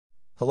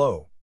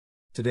Hello.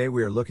 Today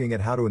we are looking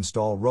at how to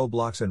install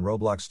Roblox and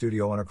Roblox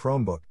Studio on a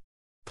Chromebook.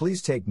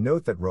 Please take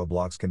note that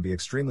Roblox can be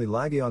extremely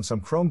laggy on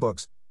some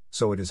Chromebooks,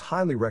 so it is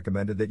highly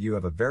recommended that you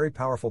have a very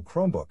powerful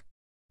Chromebook.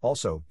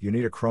 Also, you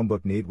need a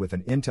Chromebook with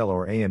an Intel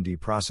or AMD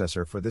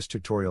processor for this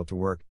tutorial to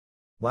work.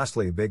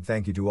 Lastly, a big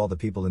thank you to all the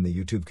people in the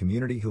YouTube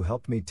community who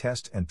helped me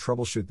test and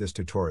troubleshoot this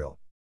tutorial.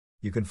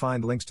 You can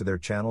find links to their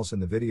channels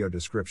in the video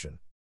description.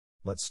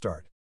 Let's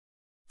start.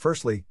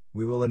 Firstly,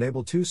 we will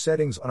enable two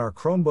settings on our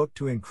Chromebook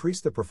to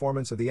increase the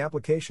performance of the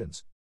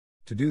applications.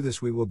 To do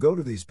this, we will go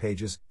to these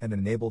pages and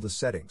enable the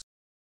settings.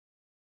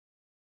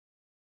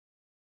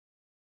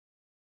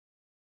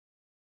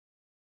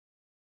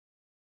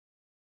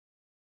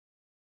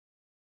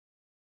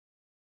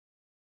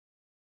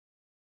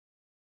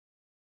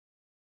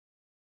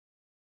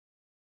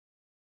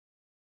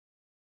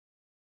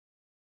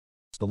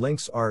 The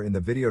links are in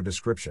the video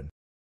description.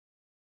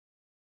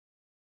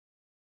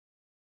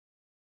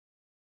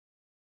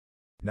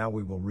 Now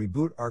we will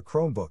reboot our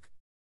Chromebook.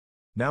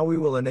 Now we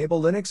will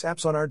enable Linux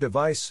apps on our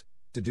device.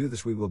 To do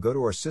this, we will go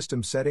to our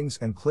system settings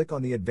and click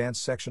on the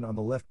advanced section on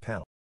the left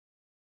panel.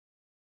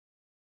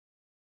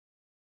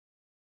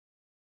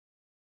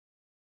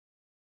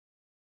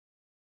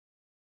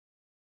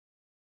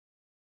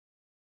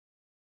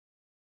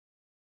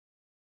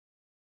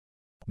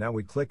 Now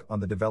we click on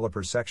the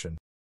developers section.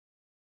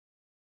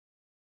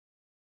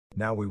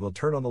 Now we will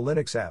turn on the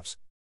Linux apps.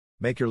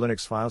 Make your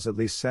Linux files at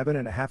least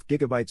 7.5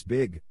 GB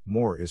big,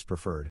 more is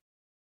preferred.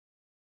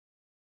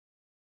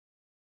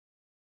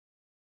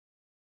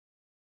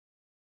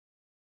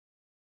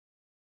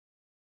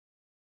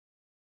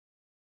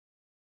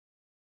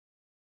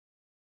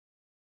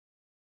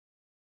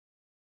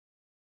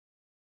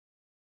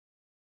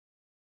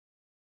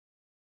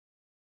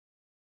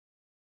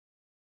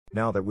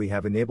 Now that we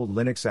have enabled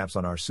Linux apps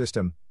on our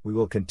system, we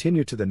will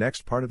continue to the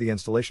next part of the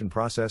installation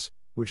process,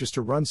 which is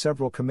to run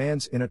several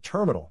commands in a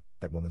terminal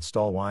that will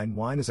install Wine.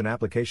 Wine is an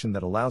application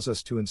that allows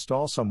us to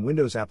install some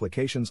Windows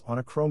applications on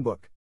a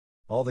Chromebook.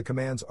 All the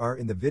commands are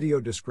in the video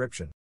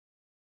description.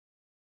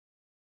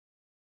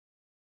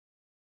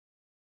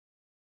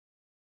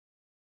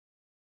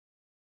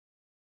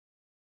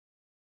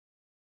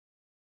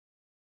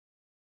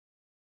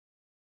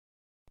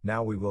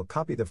 Now we will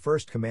copy the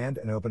first command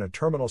and open a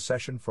terminal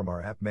session from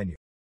our app menu.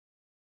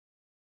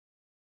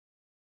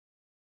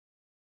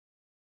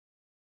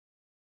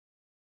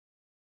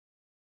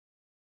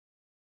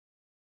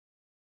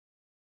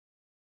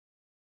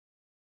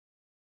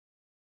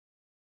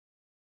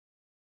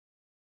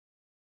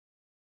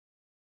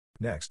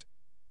 Next,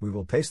 we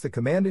will paste the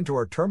command into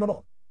our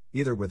terminal,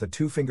 either with a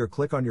two-finger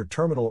click on your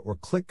terminal or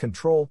click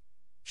Ctrl,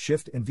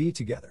 Shift and V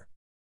together.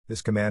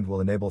 This command will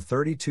enable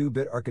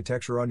 32-bit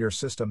architecture on your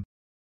system.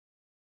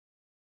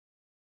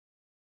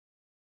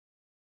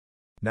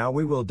 Now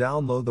we will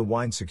download the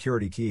Wine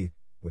security key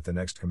with the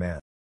next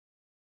command.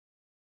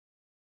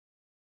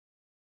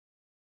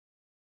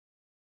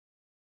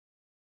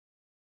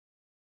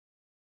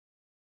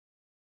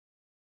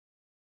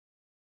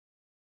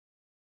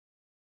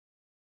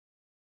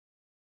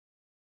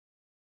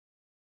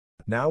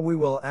 Now we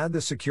will add the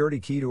security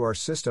key to our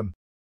system.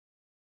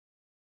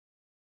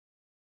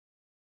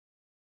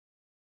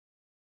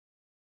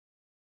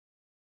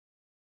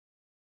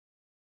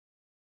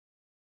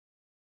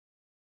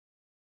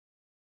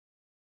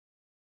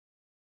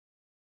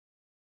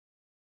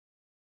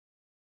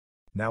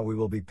 Now we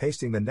will be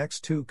pasting the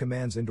next two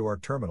commands into our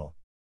terminal.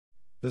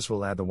 This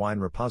will add the Wine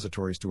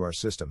repositories to our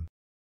system.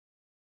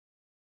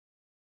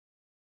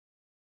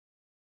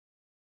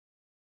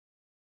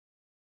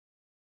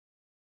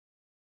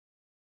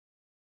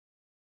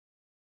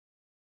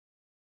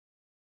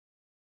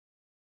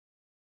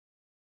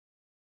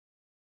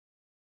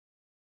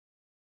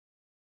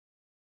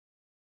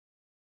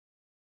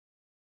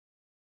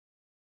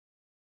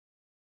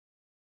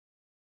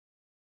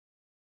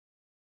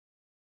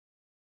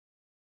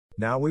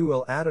 Now we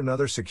will add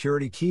another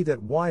security key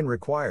that Wine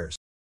requires.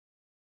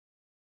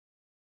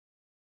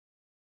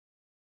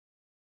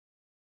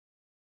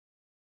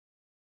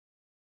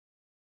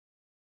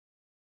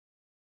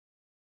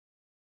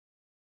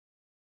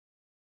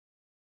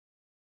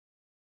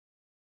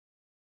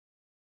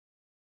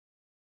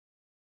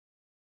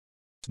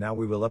 Now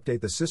we will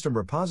update the system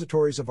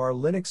repositories of our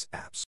Linux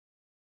apps.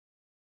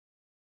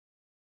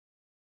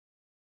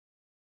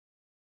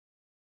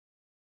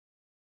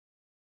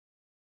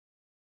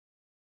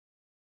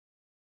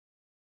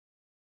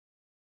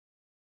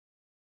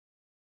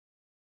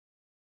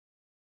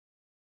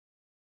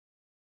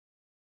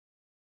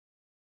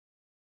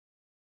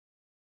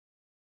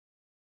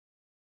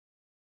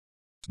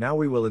 Now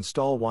we will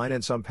install Wine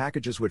and some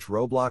packages which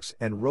Roblox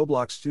and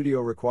Roblox Studio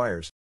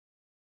requires.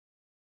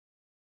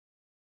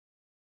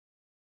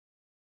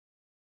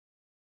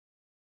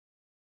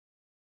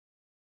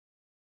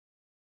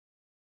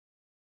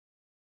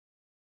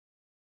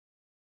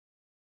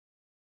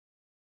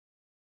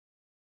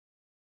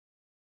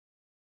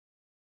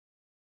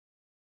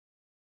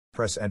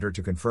 Press Enter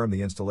to confirm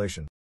the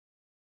installation.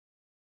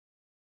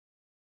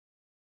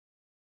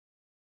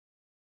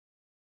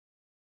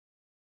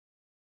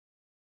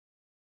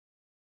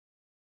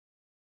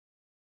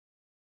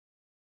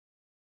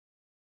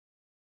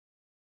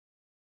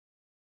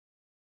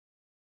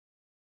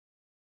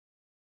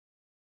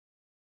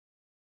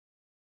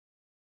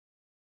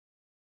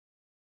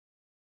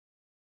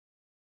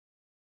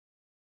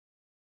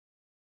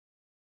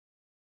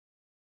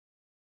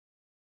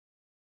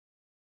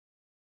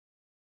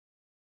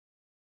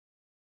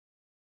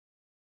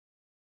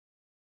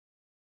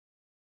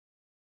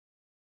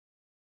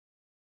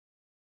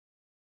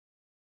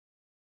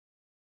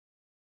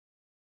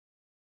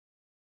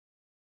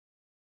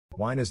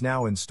 Wine is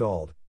now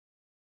installed.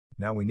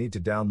 Now we need to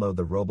download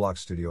the Roblox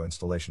Studio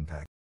installation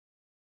pack.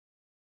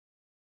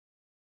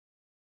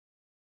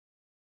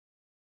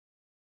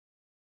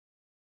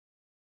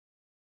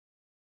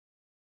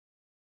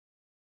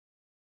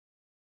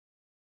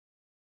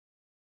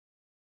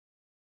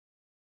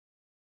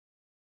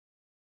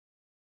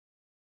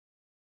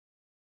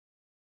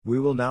 We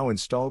will now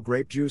install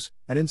Grape Juice,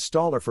 an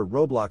installer for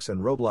Roblox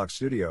and Roblox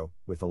Studio,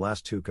 with the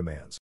last two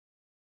commands.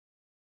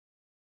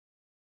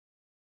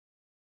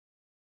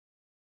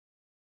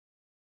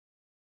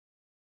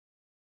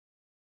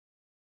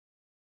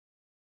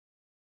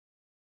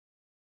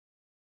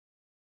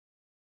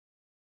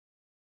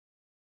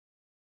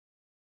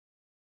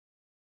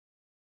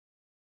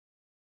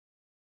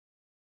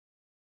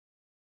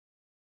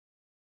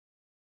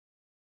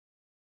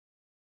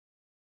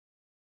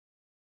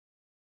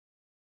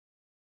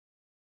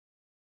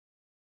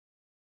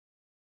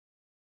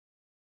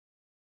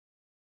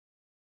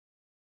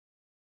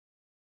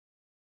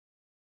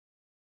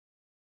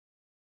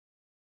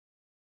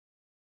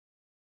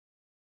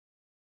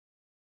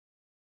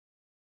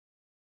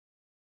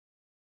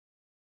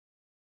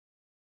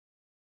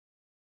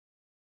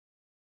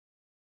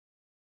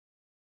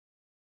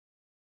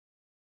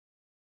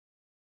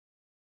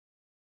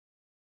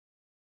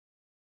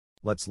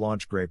 Let's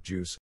launch Grape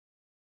Juice.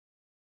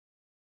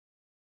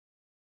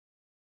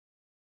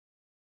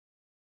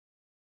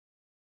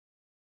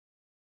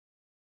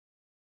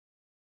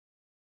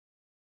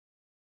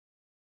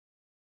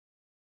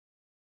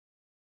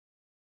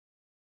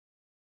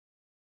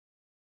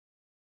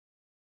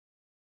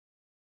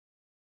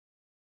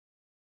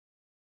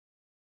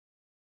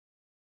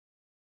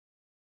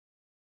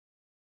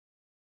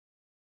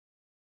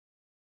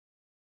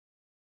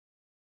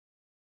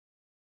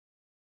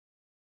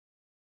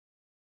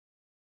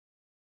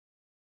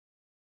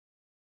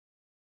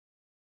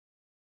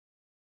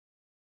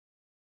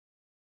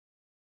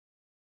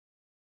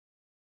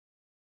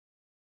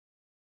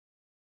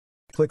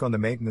 Click on the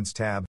Maintenance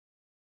tab.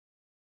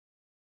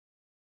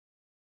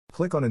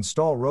 Click on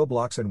Install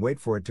Roblox and wait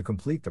for it to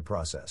complete the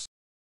process.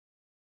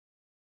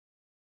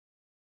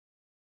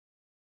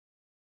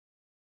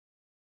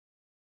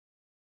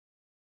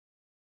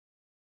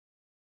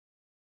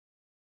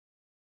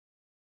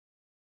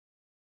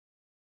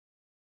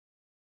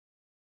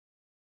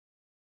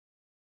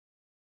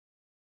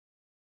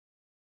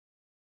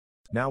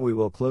 Now we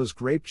will close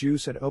Grape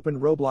Juice and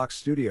open Roblox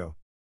Studio.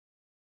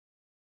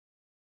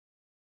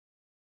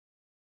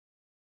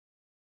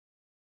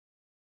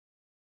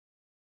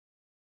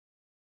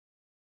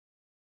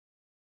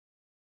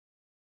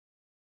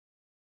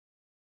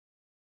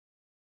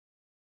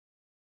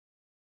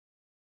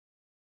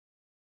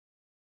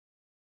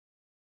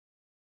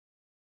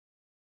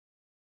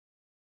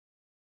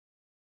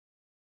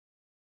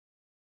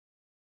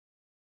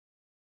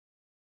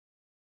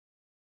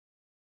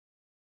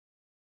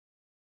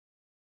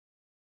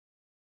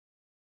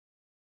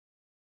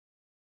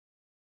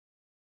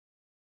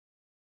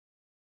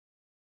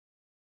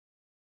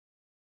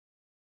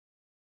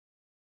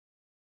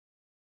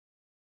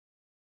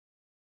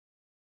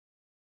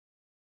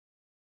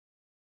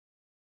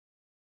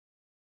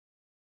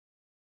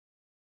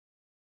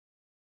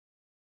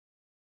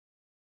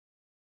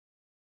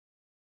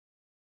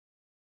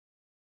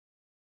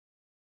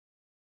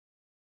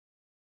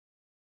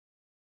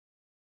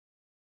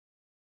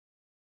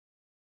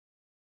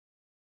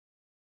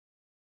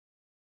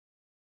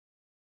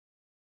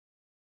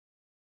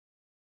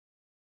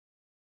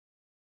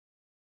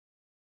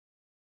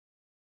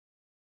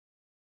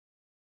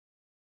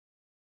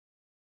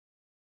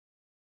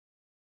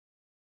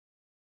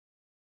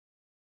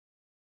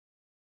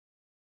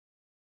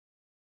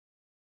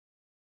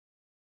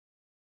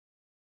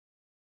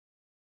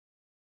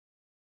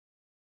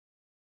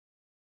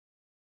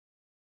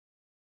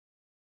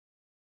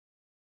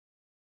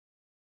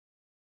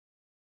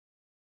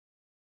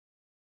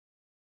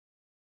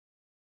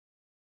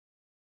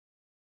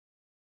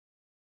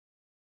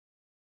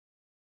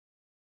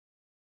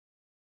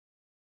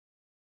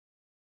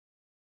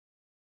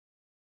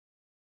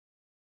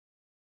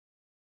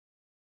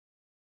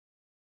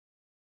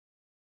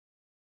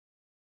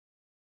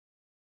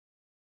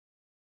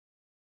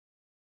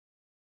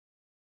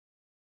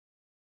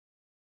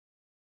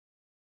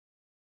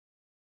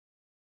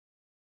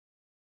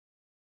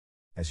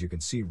 As you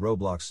can see,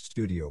 Roblox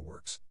Studio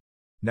works.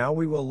 Now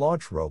we will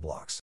launch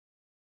Roblox.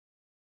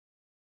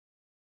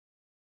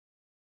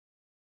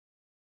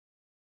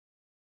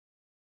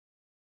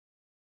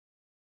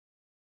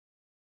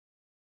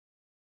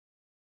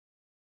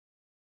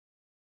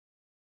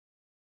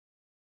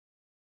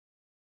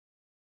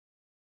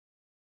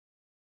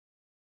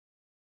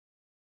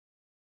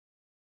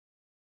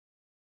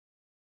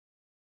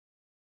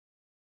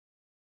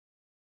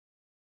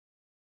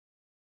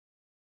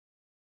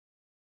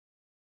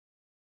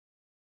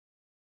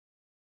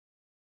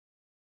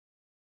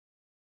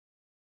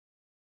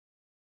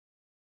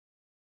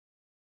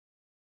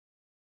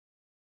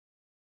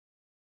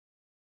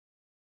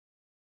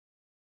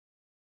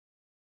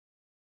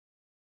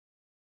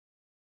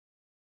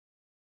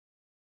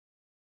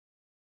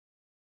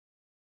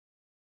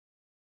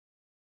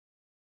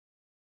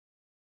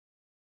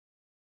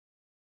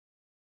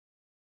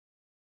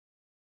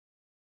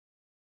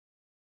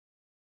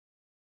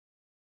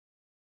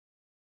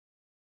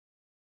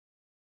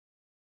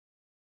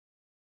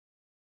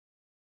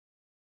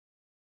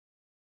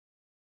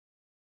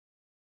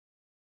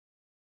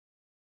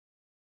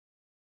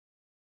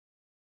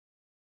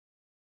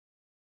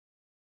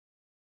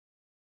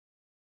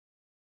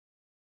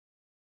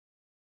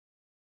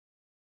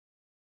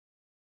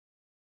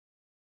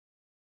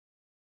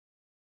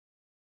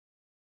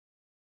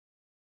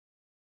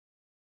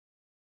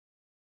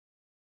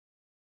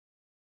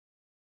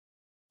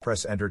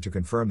 Press Enter to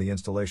confirm the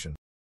installation.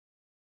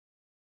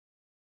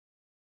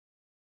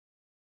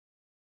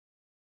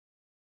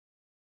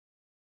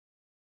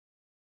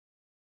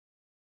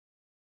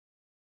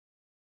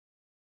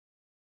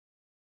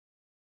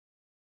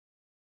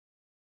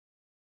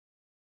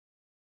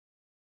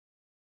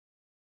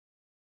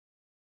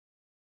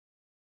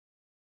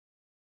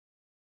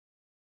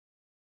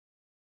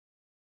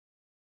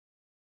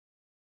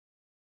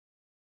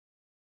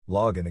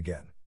 Log in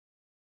again.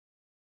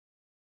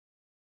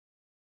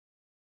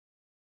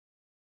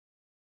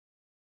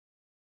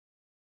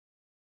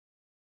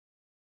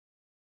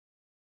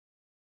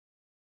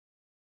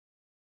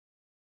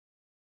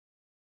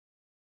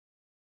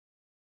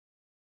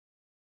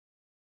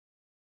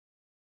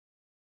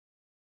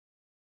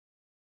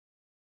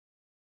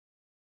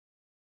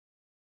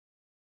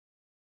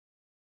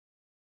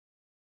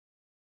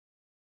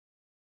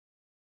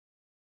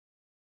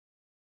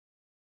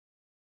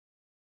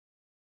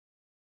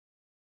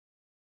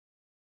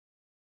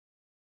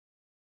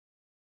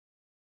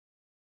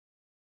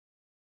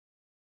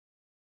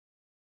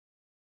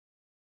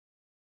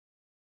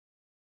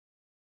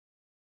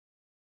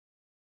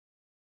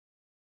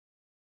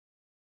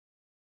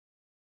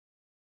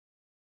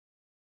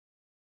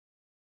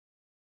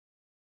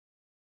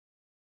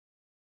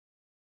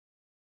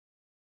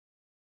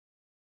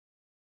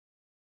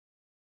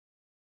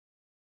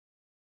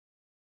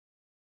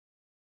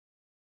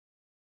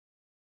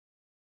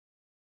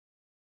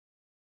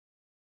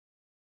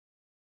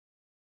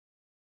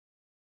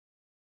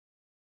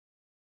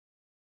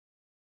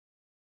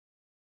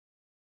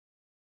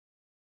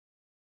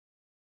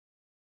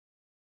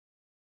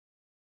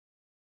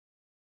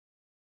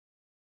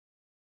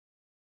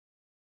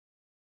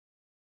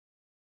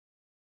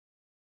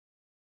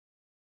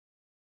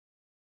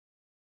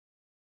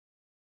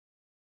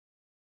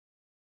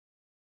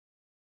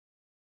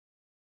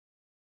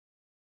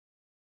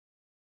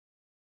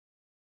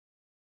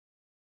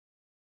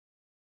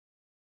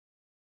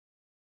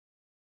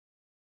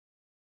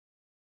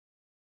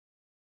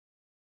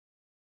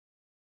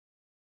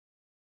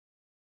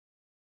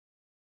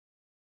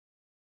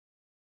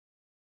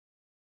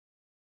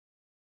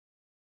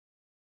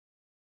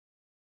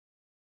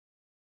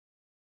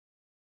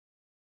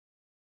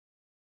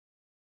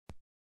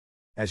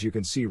 As you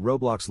can see,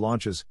 Roblox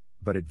launches,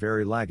 but it's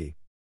very laggy.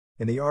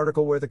 In the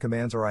article where the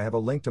commands are, I have a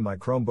link to my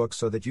Chromebook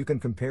so that you can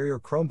compare your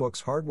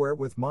Chromebook's hardware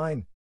with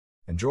mine.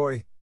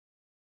 Enjoy!